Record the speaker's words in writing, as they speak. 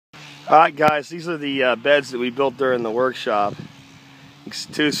Alright guys, these are the beds that we built during the workshop. These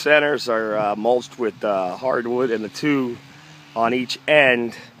two centers are mulched with hardwood, and the two on each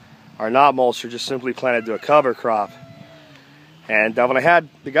end are not mulched, they're just simply planted to a cover crop. And when I had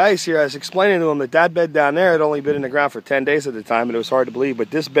the guys here, I was explaining to them that that bed down there had only been in the ground for 10 days at the time, and it was hard to believe,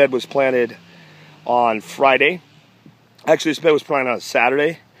 but this bed was planted on Friday. Actually, this bed was planted on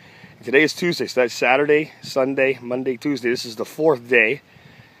Saturday. Today is Tuesday, so that's Saturday, Sunday, Monday, Tuesday. This is the fourth day,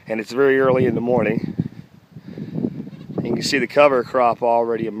 and it's very early in the morning. And you can see the cover crop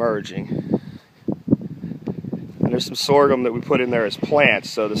already emerging. And there's some sorghum that we put in there as plants.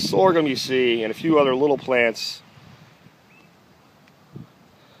 So the sorghum you see and a few other little plants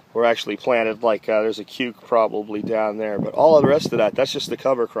were actually planted, like there's a cuke probably down there. But all of the rest of that, that's just the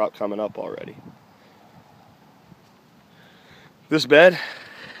cover crop coming up already. This bed,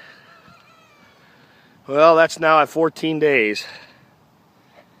 well, that's now at 14 days.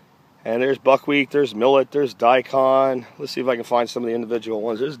 And there's buckwheat, there's millet, there's daikon. Let's see if I can find some of the individual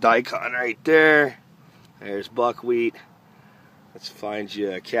ones. There's daikon right there. There's buckwheat. Let's find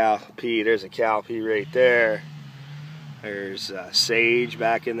you a cowpea. There's a cowpea right there. There's sage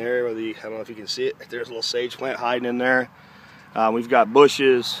back in there. I don't know if you can see it. There's a little sage plant hiding in there. We've got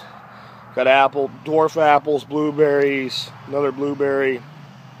bushes. Got apple, dwarf apples, blueberries, another blueberry,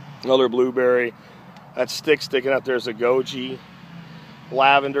 another blueberry. That stick sticking up there is a goji.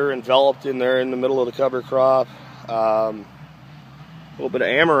 Lavender enveloped in there in the middle of the cover crop. A little bit of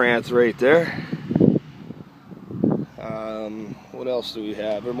amaranth right there. What else do we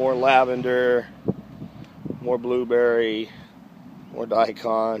have? There's more lavender, more blueberry, more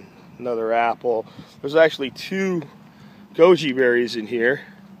daikon, another apple. There's actually two goji berries in here.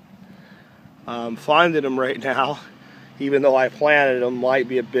 Finding them right now, even though I planted them, might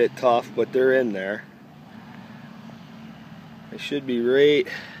be a bit tough, but they're in there. They should be right.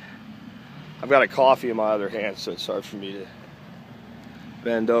 I've got a coffee in my other hand, so it's hard for me to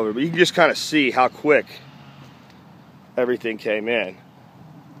bend over. But you can just kind of see how quick everything came in.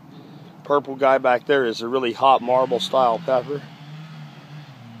 Purple guy back there is a really hot marble style pepper.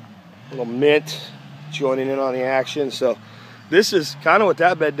 A little mint joining in on the action. So this is kind of what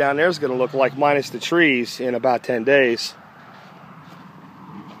that bed down there is going to look like, minus the trees, in about 10 days.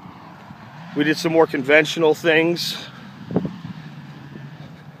 We did some more conventional things.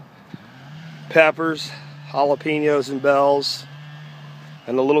 Peppers, jalapenos, and bells.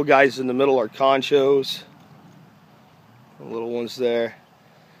 And the little guys in the middle are conchos. The little ones there.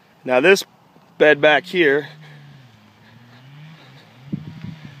 Now this bed back here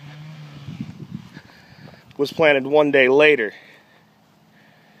was planted one day later.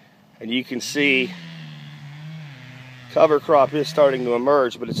 And you can see cover crop is starting to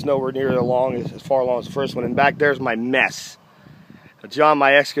emerge, but it's nowhere near as far along as the first one. And back there's my mess. John,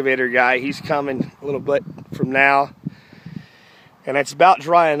 my excavator guy, he's coming a little bit from now. And it's about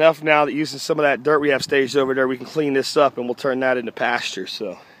dry enough now that using some of that dirt we have staged over there, we can clean this up and we'll turn that into pasture.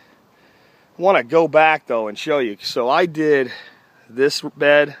 So I want to go back though and show you. So I did this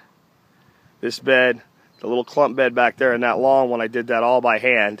bed, the little clump bed back there, and that long one, I did that all by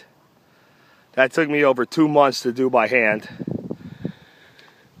hand. That took me over 2 months to do by hand.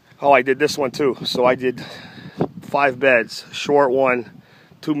 Oh, I did this one too. So I did 5 beds, a short one,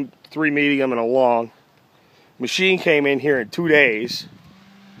 3 medium, and a long. Machine came in here in 2 days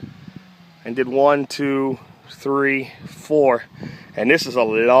and did 1, 2, 3, 4, and this is a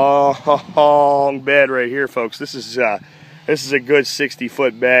long bed right here, folks. This is a good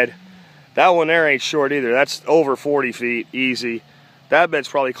 60-foot bed. That one there ain't short either. That's over 40 feet easy. That bed's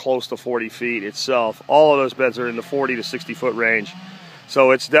probably close to 40 feet itself. All of those beds are in the 40 to 60-foot range,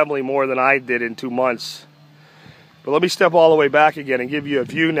 so it's definitely more than I did in 2 months. But let me step all the way back again and give you a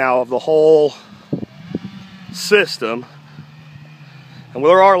view now of the whole system. And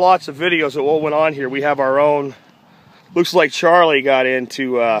there are lots of videos of what went on here. We have our own. Looks like Charlie got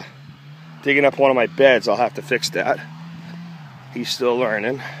into digging up one of my beds. I'll have to fix that. He's still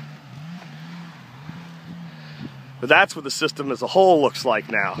learning. But that's what the system as a whole looks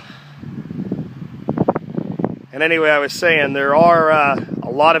like now. And anyway, I was saying there are a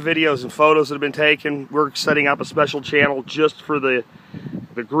lot of videos and photos that have been taken. We're setting up a special channel just for the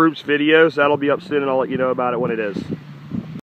group's videos. That'll be up soon, and I'll let you know about it when it is.